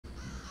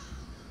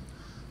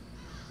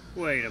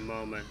Wait a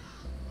moment.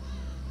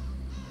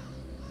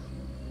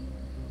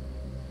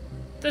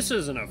 This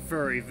isn't a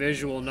furry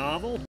visual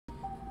novel.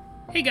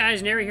 Hey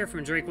guys, Nary here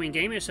from Drakewing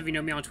Gaming. Some of you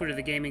know me on Twitter,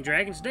 The Gaming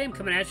Dragon. Today I'm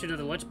coming at you with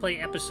another Let's Play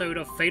episode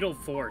of Fatal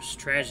Force,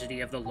 Tragedy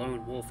of the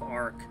Lone Wolf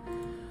Arc.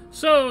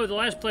 So, the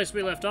last place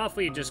we left off,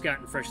 we had just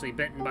gotten freshly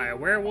bitten by a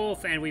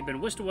werewolf, and we've been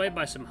whisked away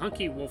by some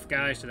hunky wolf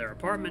guys to their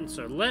apartment,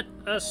 so let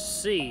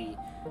us see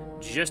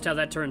just how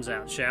that turns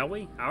out, shall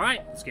we?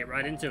 Alright, let's get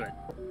right into it.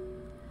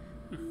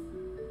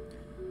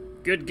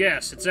 Good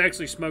guess, it's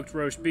actually smoked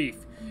roast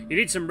beef. You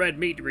need some red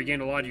meat to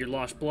regain a lot of your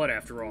lost blood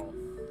after all.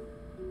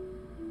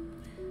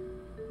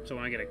 So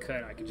when I get a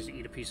cut, I can just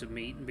eat a piece of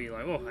meat and be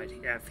like, oh,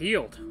 I've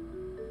healed.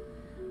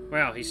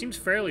 Wow, he seems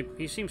fairly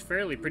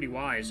pretty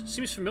wise.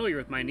 Seems familiar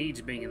with my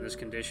needs being in this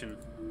condition.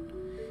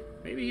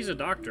 Maybe he's a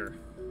doctor.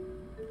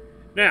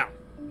 Now,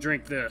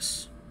 drink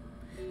this.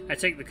 I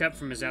take the cup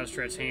from his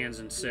outstretched hands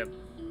and sip.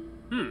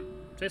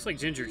 Tastes like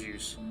ginger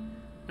juice.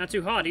 Not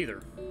too hot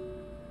either.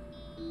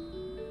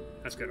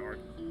 That's good art.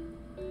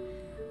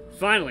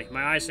 Finally,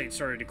 my eyesight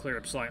started to clear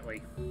up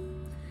slightly.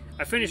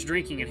 I finish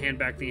drinking and hand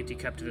back the empty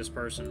cup to this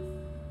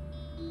person.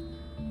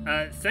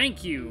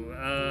 Thank you,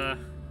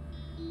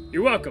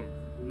 You're welcome.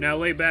 Now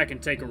lay back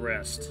and take a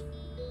rest.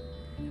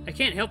 I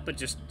can't help but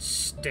just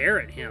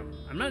stare at him.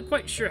 I'm not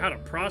quite sure how to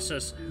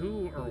process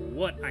who or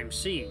what I'm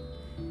seeing.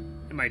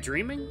 Am I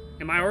dreaming?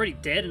 Am I already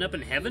dead and up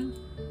in heaven?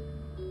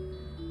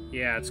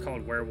 Yeah, it's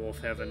called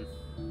werewolf heaven.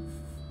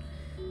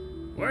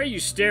 Why are you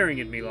staring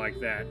at me like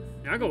that?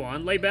 Now go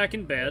on, lay back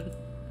in bed.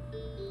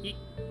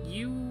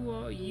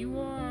 You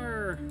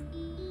are...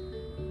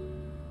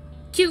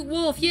 Cute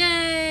wolf,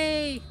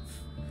 yay!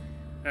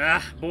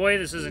 Ah, boy,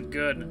 this isn't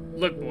good.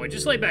 Look, boy,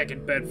 just lay back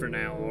in bed for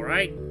now,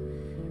 alright?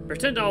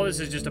 Pretend all this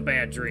is just a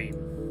bad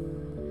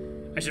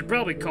dream. I should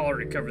probably call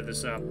her to cover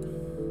this up.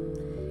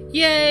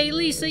 Yay,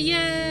 Lisa,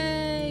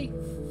 yay!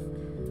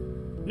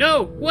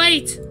 No,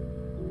 wait!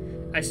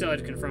 I still had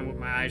to confront what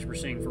my eyes were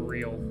seeing for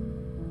real.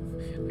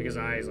 Like his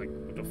eyes, like,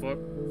 what the fuck?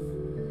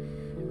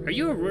 Are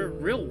you a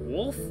real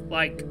wolf?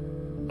 Like,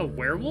 a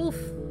werewolf?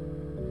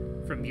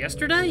 From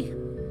yesterday?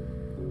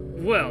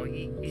 Well,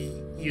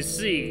 you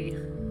see...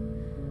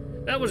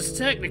 That was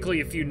technically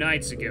a few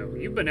nights ago.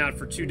 You've been out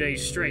for 2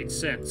 days straight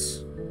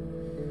since.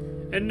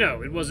 And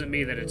no, it wasn't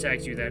me that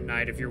attacked you that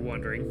night, if you're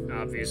wondering,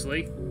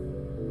 obviously.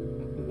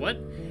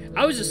 What?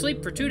 I was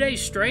asleep for 2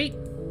 days straight?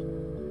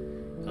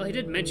 Well, he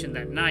did mention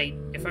that night.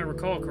 If I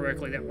recall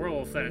correctly, that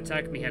werewolf that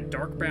attacked me had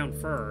dark brown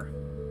fur.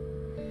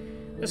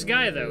 This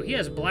guy, though, he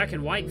has black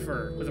and white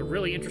fur, with a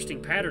really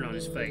interesting pattern on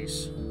his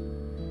face.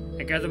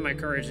 I gathered my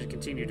courage and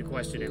continued to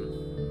question him.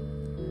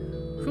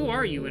 Who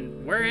are you,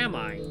 and where am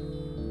I?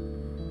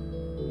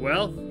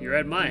 Well, you're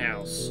at my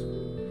house.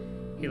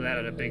 He let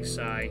out a big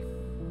sigh.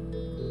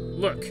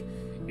 Look,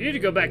 you need to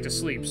go back to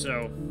sleep,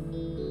 so...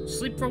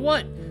 Sleep for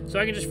what? So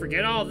I can just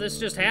forget all this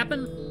just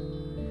happened?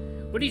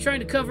 What are you trying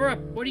to cover up?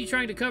 What are you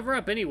trying to cover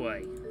up,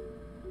 anyway?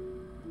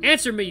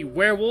 Answer me, you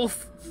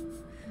werewolf!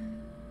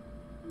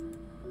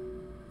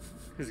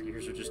 His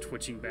ears are just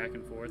twitching back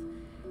and forth.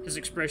 His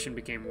expression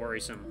became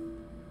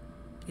worrisome.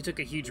 He took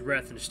a huge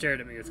breath and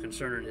stared at me with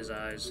concern in his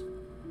eyes.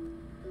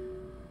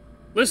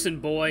 Listen,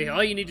 boy,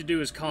 all you need to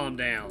do is calm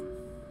down.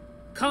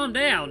 Calm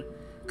down?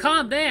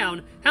 Calm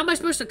down? How am I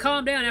supposed to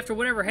calm down after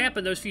whatever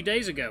happened those few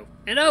days ago?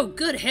 And oh,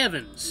 good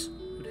heavens!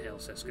 Who the hell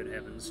says good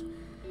heavens?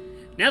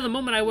 Now the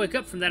moment I wake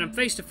up from that, I'm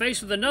face to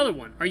face with another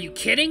one. Are you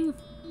kidding?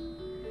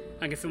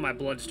 I can feel my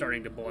blood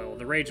starting to boil.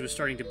 The rage was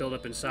starting to build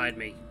up inside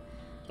me.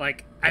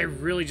 Like, I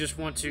really just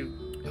want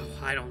to...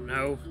 Oh, I don't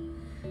know.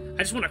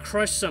 I just want to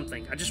crush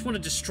something. I just want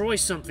to destroy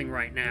something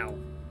right now.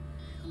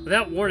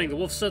 Without warning, the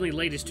wolf suddenly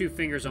laid his 2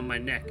 fingers on my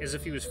neck, as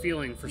if he was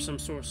feeling for some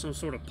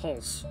sort of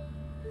pulse.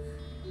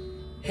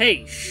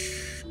 Hey,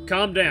 shh,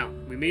 calm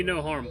down. We mean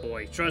no harm,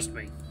 boy. Trust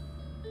me.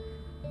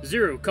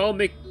 Zero, call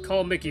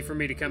Mickey for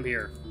me to come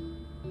here.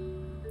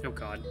 Oh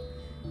God.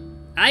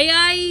 Aye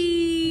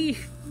aye!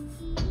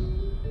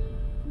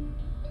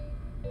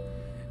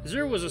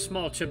 Zero was a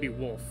small, chubby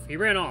wolf. He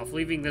ran off,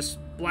 leaving this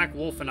black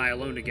wolf and I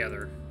alone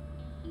together.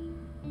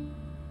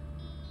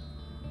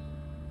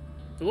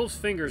 The wolf's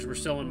fingers were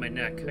still on my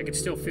neck. I could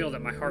still feel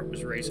that my heart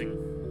was racing.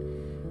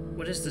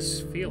 What is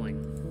this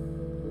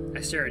feeling?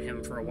 I stared at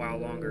him for a while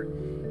longer.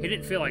 He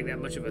didn't feel like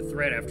that much of a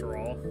threat after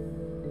all.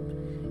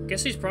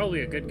 Guess he's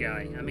probably a good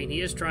guy. I mean,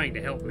 he is trying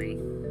to help me.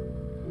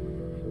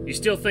 You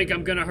still think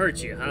I'm gonna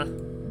hurt you, huh?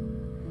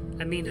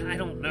 I mean, I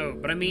don't know,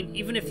 but I mean,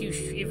 even if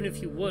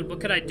you would, what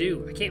could I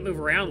do? I can't move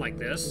around like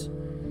this.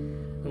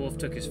 The wolf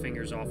took his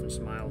fingers off and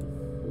smiled.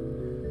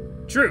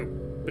 True,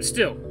 but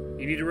still,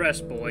 you need a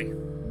rest, boy.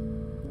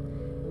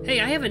 Hey,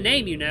 I have a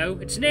name, you know.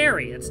 It's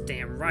Nary. That's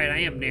damn right, I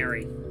am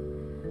Nary.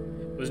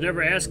 Was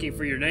never asking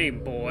for your name,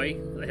 boy.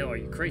 What the hell are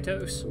you,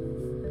 Kratos?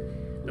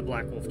 The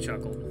black wolf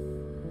chuckled.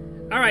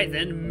 Alright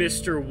then,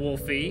 Mr.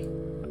 Wolfie.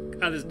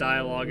 God, this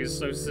dialogue is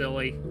so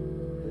silly.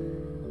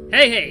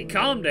 Hey,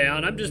 calm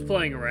down. I'm just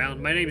playing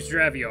around. My name's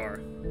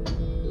Draviar.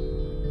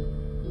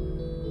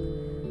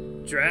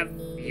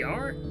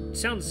 Draviar? It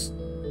sounds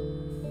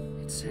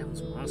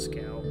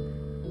Moscow.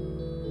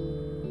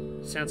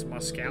 sounds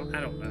Moscow. I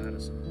don't know how to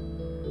say.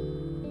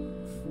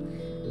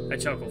 I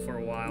chuckled for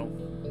a while.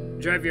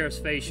 Javier's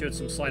face showed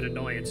some slight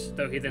annoyance,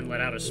 though he then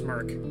let out a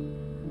smirk.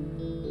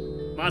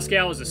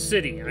 Moscow is a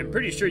city. I'm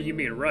pretty sure you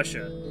mean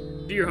Russia.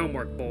 Do your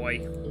homework,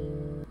 boy.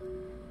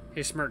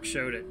 His smirk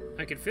showed it.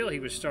 I could feel he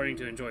was starting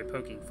to enjoy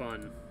poking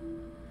fun.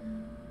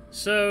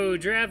 So,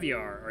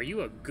 Draviar, are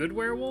you a good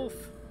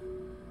werewolf?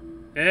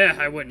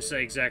 I wouldn't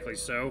say exactly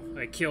so.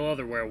 I kill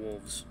other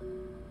werewolves.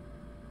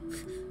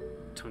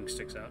 Tongue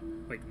sticks out.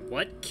 Wait,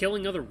 what?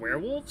 Killing other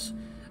werewolves?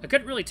 I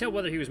couldn't really tell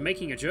whether he was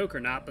making a joke or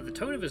not, but the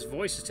tone of his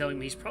voice is telling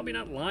me he's probably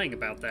not lying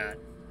about that.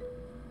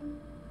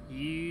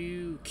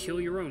 You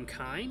kill your own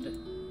kind?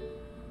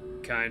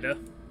 Kinda,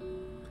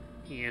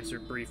 he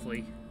answered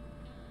briefly.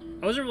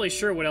 I wasn't really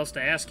sure what else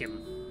to ask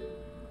him.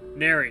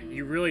 Neri,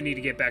 you really need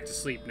to get back to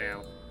sleep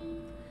now.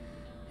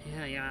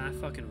 Yeah, I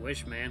fucking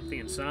wish, man. The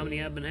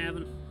insomnia I've been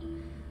having.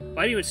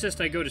 Why do you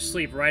insist I go to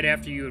sleep right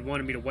after you had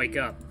wanted me to wake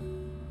up?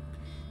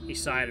 He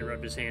sighed and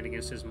rubbed his hand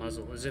against his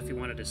muzzle, as if he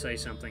wanted to say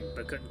something,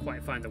 but couldn't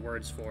quite find the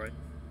words for it.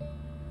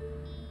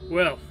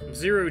 Well,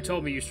 Zero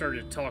told me you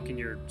started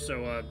talking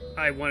so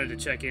I wanted to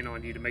check in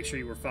on you to make sure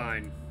you were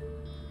fine.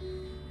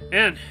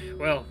 And,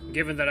 well,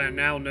 given that I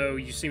now know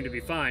you seem to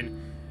be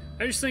fine,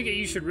 I just think that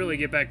you should really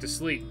get back to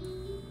sleep.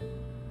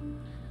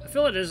 I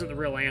feel it isn't the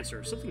real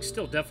answer. Something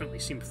still definitely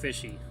seemed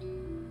fishy.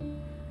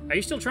 Are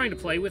you still trying to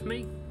play with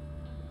me?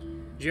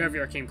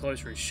 Javier came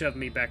closer and shoved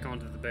me back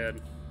onto the bed.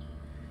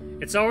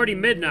 It's already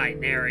midnight,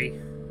 Neri.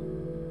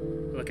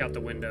 Look out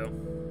the window.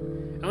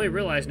 I only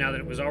realized now that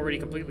it was already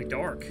completely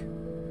dark.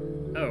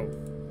 Oh.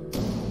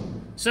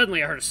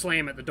 Suddenly I heard a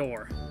slam at the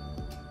door.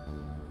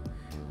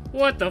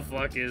 What the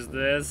fuck is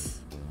this?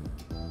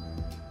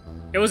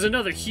 It was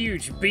another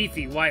huge,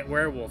 beefy white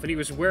werewolf, and he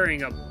was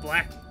wearing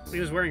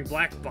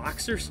black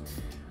boxers?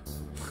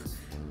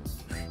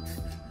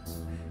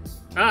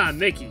 Ah,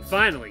 Mickey,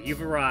 finally,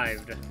 you've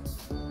arrived.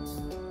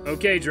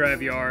 Okay,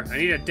 Draviar, I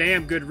need a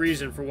damn good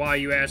reason for why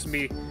you asked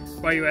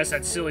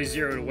that silly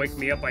Zero to wake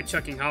me up by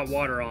chucking hot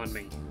water on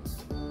me.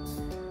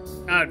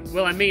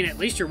 Well, I mean, at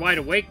least you're wide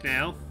awake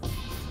now.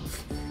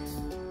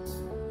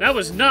 That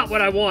was not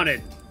what I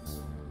wanted.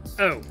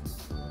 Oh.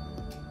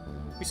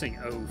 What are you saying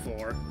oh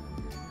for?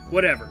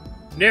 Whatever.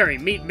 Neri,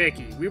 meet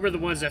Mickey. We were the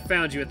ones that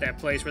found you at that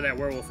place where that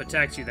werewolf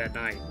attacked you that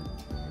night.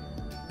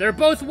 They're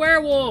both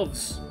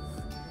werewolves!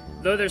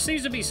 Though there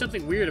seems to be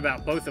something weird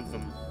about both of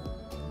them.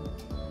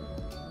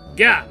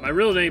 Gah, my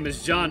real name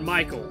is John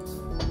Michael.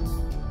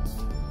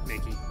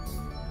 Mickey.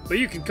 But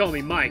you can call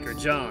me Mike or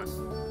John.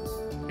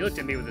 He looked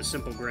at me with a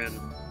simple grin.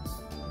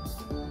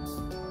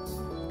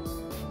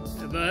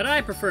 But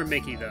I prefer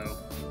Mickey, though.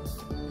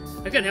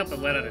 I couldn't help but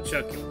let out a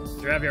chuckle.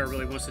 Draviar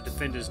really wants to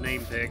defend his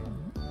name pick.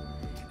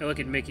 I look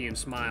at Mickey and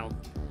smile.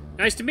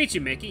 Nice to meet you,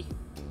 Mickey.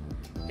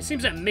 It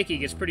seems that Mickey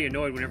gets pretty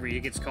annoyed whenever he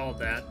gets called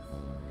that.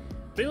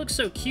 But he looks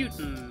so cute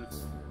and...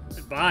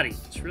 the body.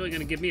 It's really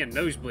going to give me a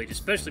nosebleed,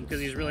 especially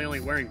because he's really only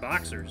wearing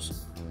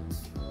boxers.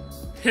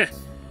 Heh.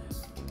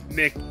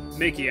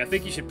 Mickey, I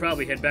think you should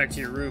probably head back to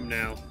your room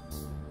now.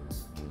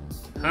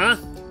 Huh?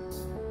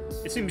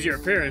 It seems your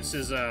appearance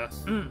is,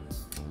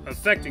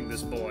 affecting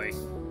this boy.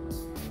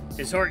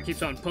 His heart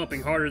keeps on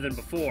pumping harder than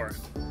before.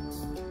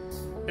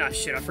 Ah,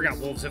 shit, I forgot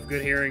wolves have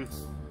good hearing.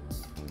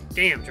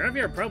 Damn,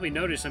 Draviar probably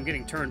noticed I'm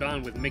getting turned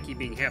on with Mickey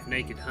being half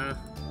naked, huh?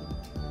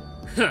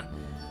 Huh.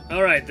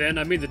 Alright then,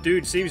 I mean the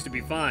dude seems to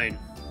be fine.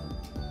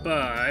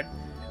 But,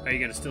 are you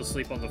gonna still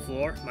sleep on the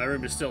floor? My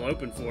room is still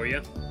open for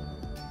you.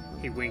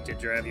 He winked at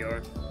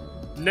Draviar.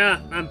 Nah,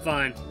 I'm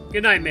fine.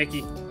 Good night,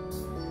 Mickey.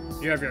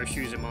 Draviar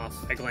shoos him off.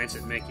 I glance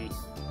at Mickey.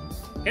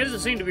 He doesn't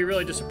seem to be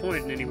really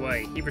disappointed in any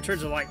way. He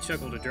returns a light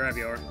chuckle to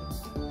Draviar.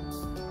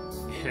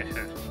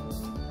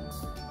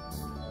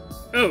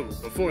 Oh,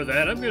 before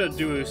that, I'm gonna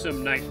do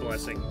some night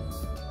blessing.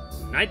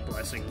 Night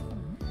blessing?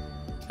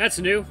 That's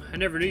new. I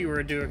never knew you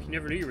were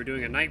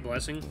doing a night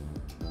blessing.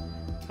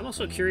 I'm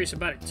also curious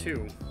about it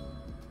too.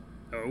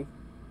 Oh,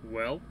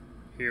 well,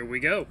 here we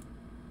go.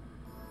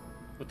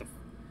 What the?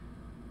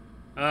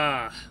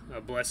 Ah,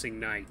 a blessing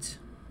night.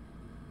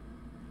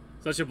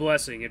 Such a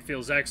blessing, it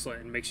feels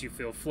excellent and makes you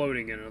feel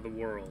floating in another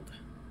world.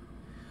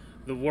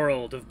 The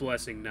world of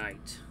blessing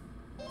night.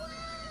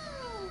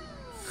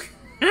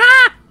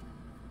 Ah!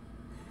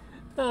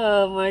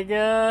 Oh my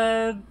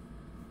god.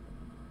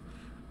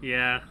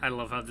 Yeah, I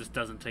love how this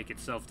doesn't take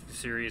itself too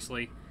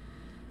seriously.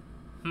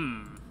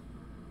 The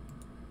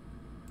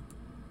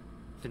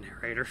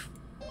narrator.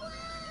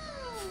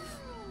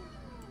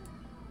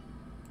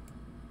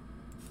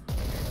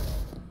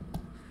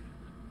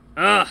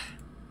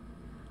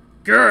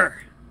 Grr!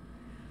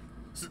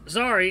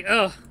 Sorry,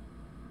 that's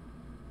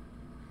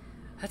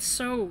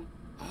so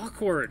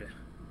awkward.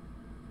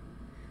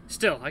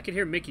 Still, I could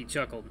hear Mickey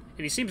chuckled,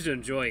 and he seems to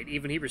enjoy it,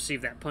 even though he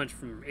received that punch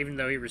from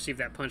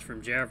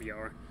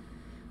Javier.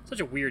 Such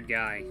a weird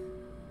guy.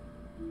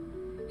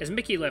 As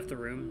Mickey left the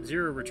room,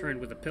 Zero returned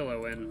with a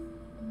pillow and...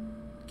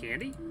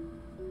 candy?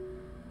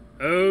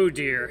 Oh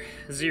dear,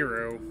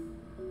 Zero.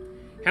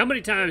 How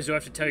many times do I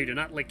have to tell you to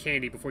not lick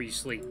candy before you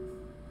sleep?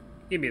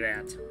 Give me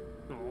that.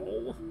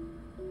 Oh.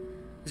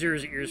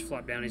 Zero's ears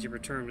flopped down as he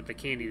returned with the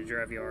candy to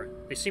Draviar.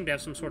 They seemed to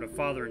have some sort of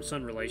father and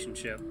son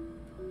relationship.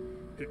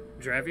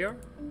 Draviar?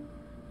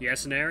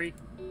 Yes, Nary?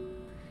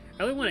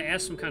 I really want to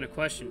ask some kind of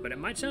question, but it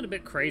might sound a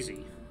bit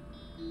crazy.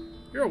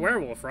 You're a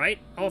werewolf, right?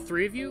 All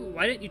three of you?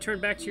 Why didn't you turn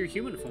back to your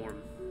human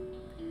form?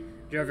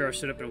 Draviar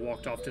stood up and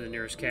walked off to the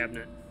nearest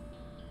cabinet.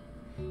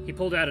 He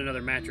pulled out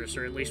another mattress,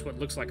 or at least what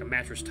looks like a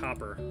mattress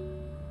topper.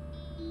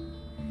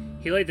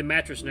 He laid the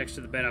mattress next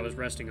to the bed I was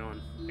resting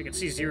on. I could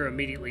see Zero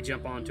immediately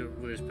jump onto it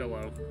with his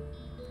pillow.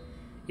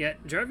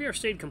 Yet, Draviar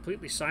stayed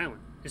completely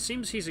silent. It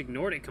seems he's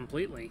ignored it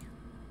completely.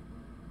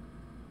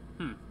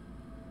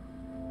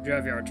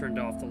 Draviar turned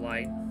off the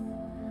light.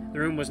 The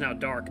room was now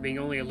dark, being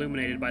only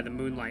illuminated by the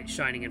moonlight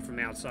shining in from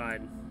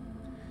outside.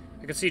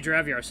 I could see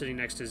Draviar sitting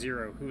next to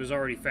Zero, who was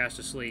already fast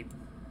asleep.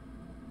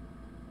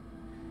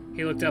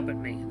 He looked up at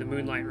me, the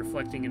moonlight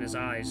reflecting in his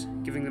eyes,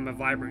 giving them a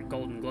vibrant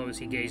golden glow as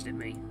he gazed at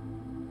me.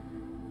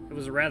 It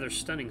was a rather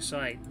stunning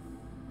sight.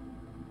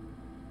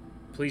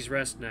 Please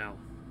rest now,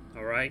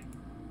 all right?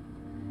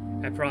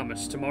 I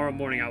promise, tomorrow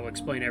morning I will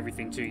explain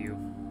everything to you.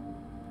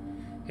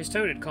 His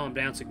tone had calmed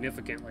down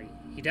significantly.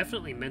 He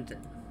definitely meant it.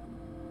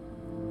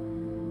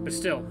 But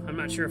still, I'm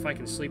not sure if I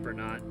can sleep or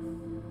not.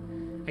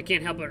 I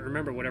can't help but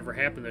remember whatever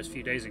happened those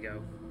few days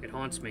ago. It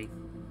haunts me.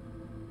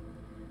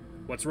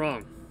 What's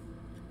wrong?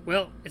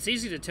 Well, it's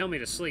easy to tell me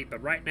to sleep,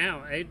 but right now,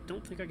 I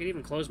don't think I can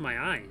even close my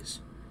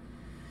eyes.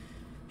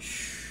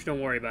 Shh,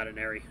 don't worry about it,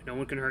 Neri. No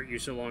one can hurt you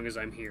so long as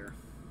I'm here.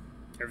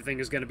 Everything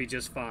is going to be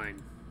just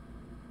fine.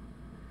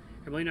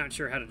 I'm really not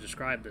sure how to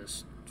describe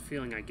this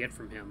feeling I get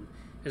from him.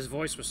 His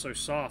voice was so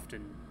soft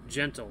and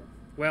gentle.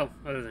 Well,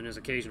 other than his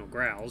occasional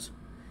growls.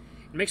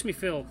 It makes me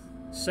feel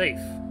safe,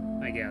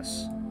 I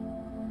guess.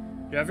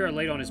 Draviar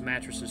laid on his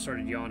mattress and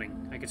started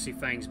yawning. I could see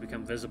fangs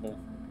become visible.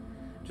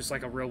 Just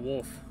like a real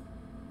wolf.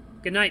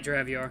 Good night,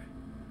 Draviar.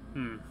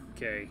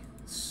 Okay.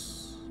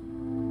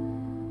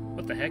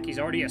 What the heck? He's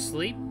already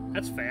asleep?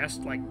 That's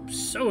fast. Like,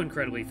 so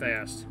incredibly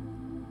fast.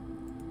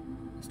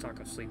 This talk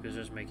of sleep is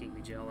just making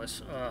me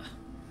jealous.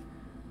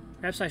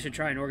 Perhaps I should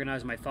try and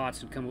organize my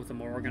thoughts and come up with a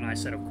more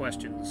organized set of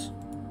questions.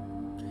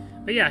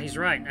 But yeah, he's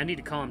right. I need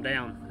to calm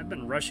down. I've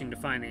been rushing to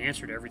find the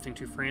answer to everything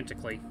too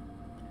frantically.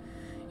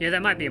 Yeah,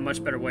 that might be a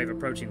much better way of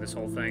approaching this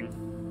whole thing.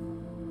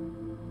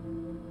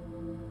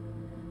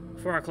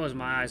 Before I close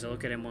my eyes, I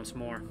look at him once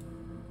more.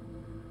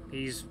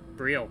 He's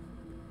real.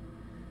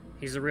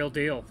 He's the real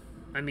deal.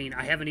 I mean,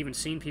 I haven't even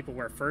seen people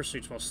wear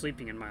fursuits while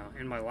sleeping in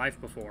my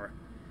life before.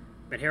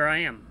 But here I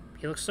am.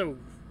 He looks so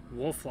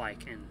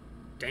wolf-like, and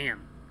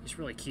damn, he's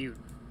really cute.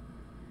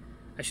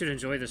 I should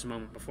enjoy this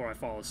moment before I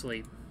fall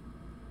asleep.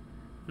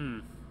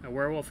 A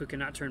werewolf who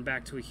cannot turn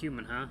back to a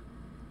human, huh?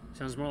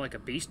 Sounds more like a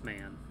beast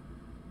man.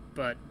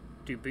 But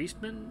do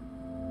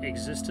beastmen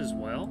exist as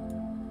well?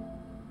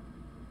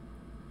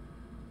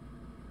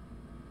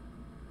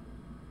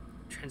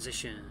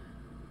 Transition.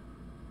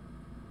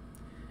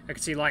 I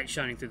could see light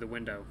shining through the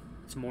window.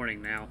 It's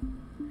morning now.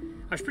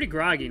 I was pretty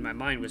groggy and my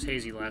mind was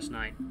hazy last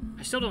night.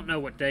 I still don't know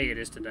what day it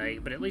is today,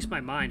 but at least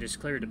my mind has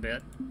cleared a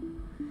bit.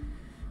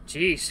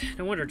 Jeez,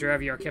 no wonder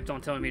Draviar kept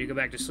on telling me to go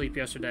back to sleep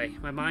yesterday.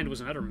 My mind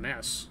was an utter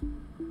mess.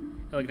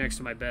 I looked next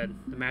to my bed.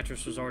 The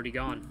mattress was already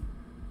gone.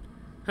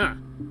 Huh.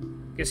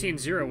 Guess he and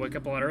Zero woke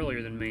up a lot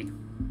earlier than me.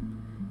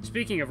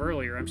 Speaking of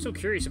earlier, I'm still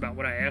curious about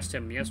what I asked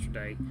him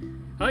yesterday.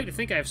 I like to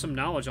think I have some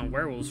knowledge on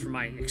werewolves from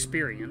my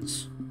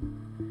experience.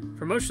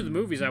 For most of the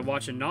movies I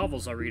watch and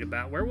novels I read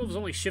about, werewolves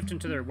only shift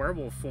into their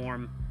wolf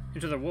form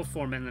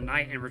in the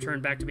night and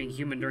return back to being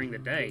human during the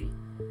day.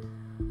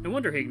 No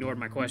wonder he ignored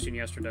my question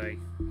yesterday.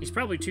 He's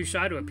probably too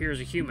shy to appear as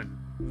a human.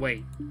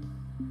 Wait.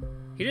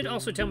 He did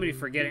also tell me to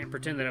forget it and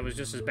pretend that it was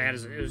just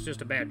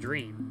a bad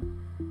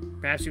dream.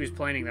 Perhaps he was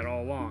planning that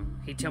all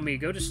along. He'd tell me to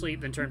go to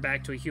sleep, then turn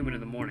back to a human in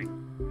the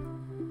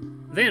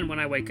morning. Then, when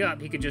I wake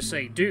up, he could just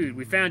say, "Dude,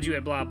 we found you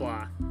at blah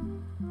blah."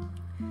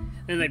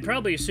 And they'd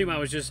probably assume I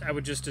would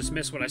just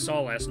dismiss what I saw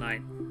last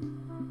night.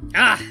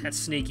 Ah, that's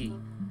sneaky.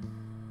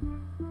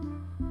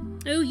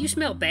 Ooh, you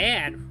smell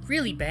bad.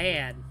 Really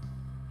bad.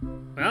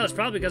 Well, it's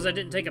probably because I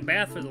didn't take a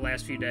bath for the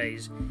last few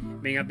days,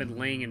 being I've been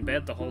laying in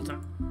bed the whole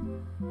time.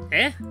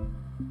 Eh?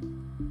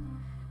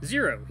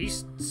 Zero.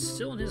 He's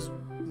still in his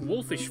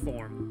wolfish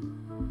form.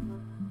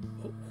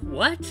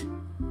 What?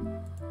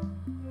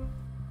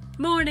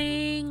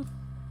 Morning!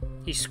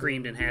 He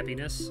screamed in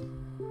happiness.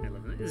 I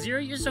love it. Zero,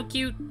 you're so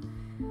cute.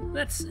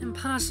 That's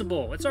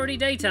impossible. It's already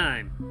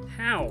daytime.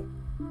 How?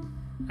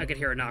 I could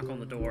hear a knock on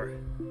the door.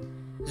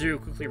 Zero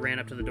quickly ran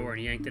up to the door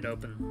and yanked it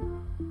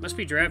open. Must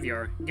be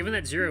Draviar. Given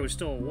that Zero is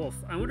still a wolf,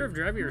 I wonder if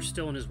Draviar is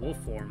still in his wolf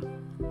form.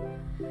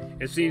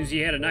 It seems he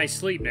had a nice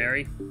sleep,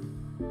 Neri.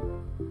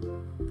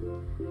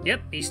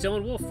 Yep, he's still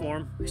in wolf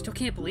form. I still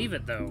can't believe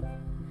it, though.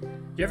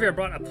 Draviar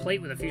brought a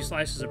plate with a few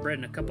slices of bread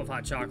and a cup of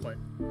hot chocolate.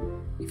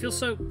 It feels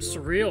so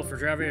surreal for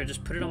Draviar to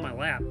just put it on my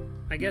lap.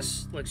 I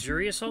guess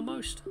luxurious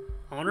almost?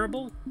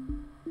 Honorable?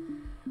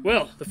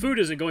 Well, the food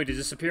isn't going to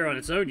disappear on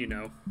its own, you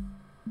know.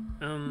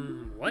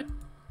 What?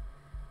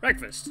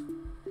 Breakfast.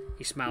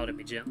 He smiled at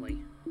me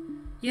gently.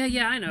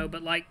 Yeah, I know,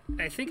 but, like,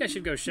 I think I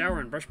should go shower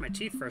and brush my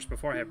teeth first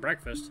before I have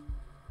breakfast.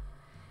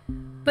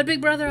 But Big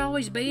Brother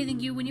always bathing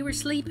you when you were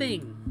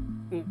sleeping.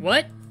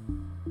 What?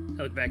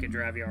 I look back at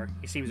Dravyar.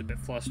 He seems a bit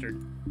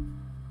flustered.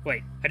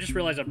 Wait, I just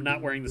realized I'm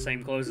not wearing the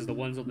same clothes as the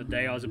ones on the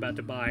day I was about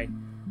to buy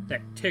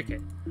that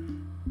ticket.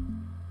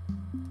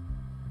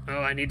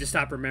 Oh, I need to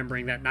stop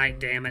remembering that night,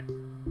 damn it.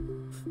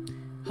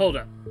 Hold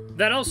up.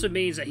 That also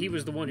means that he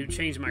was the one who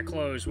changed my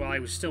clothes while I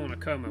was still in a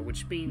coma,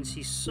 which means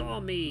he saw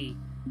me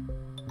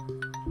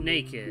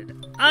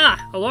naked.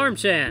 Ah!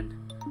 Alarm-chan!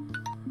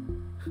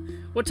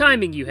 What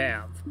timing you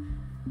have?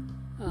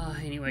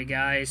 Anyway,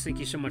 guys, thank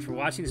you so much for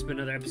watching. This has been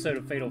another episode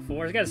of Fatal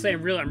 4. I gotta say,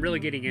 I'm really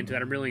getting into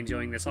it. I'm really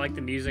enjoying this. I like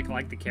the music. I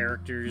like the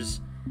characters.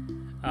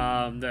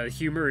 The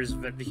humor is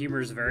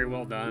very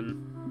well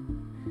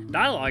done.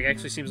 Dialogue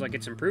actually seems like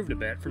it's improved a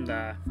bit from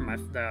the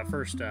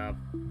first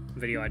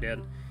video I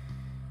did.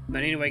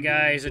 But anyway,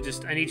 guys,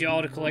 I need you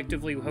all to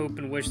collectively hope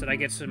and wish that I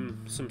get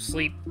some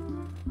sleep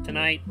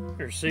tonight,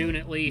 or soon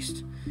at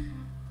least.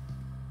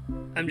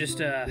 I'm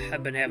just,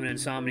 I've been having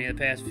insomnia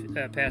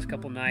the past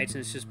couple nights,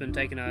 and it's just been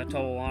taking a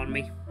toll on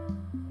me.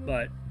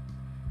 But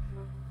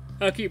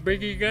I'll keep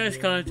bringing you guys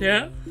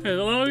content as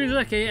long as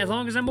I can, as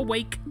long as I'm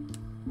awake.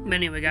 But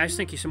anyway, guys,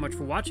 thank you so much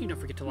for watching. Don't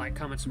forget to like,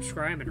 comment,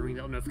 subscribe, and ring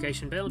that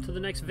notification bell until the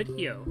next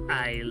video.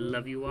 I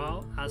love you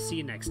all. I'll see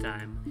you next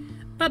time.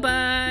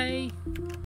 Bye-bye!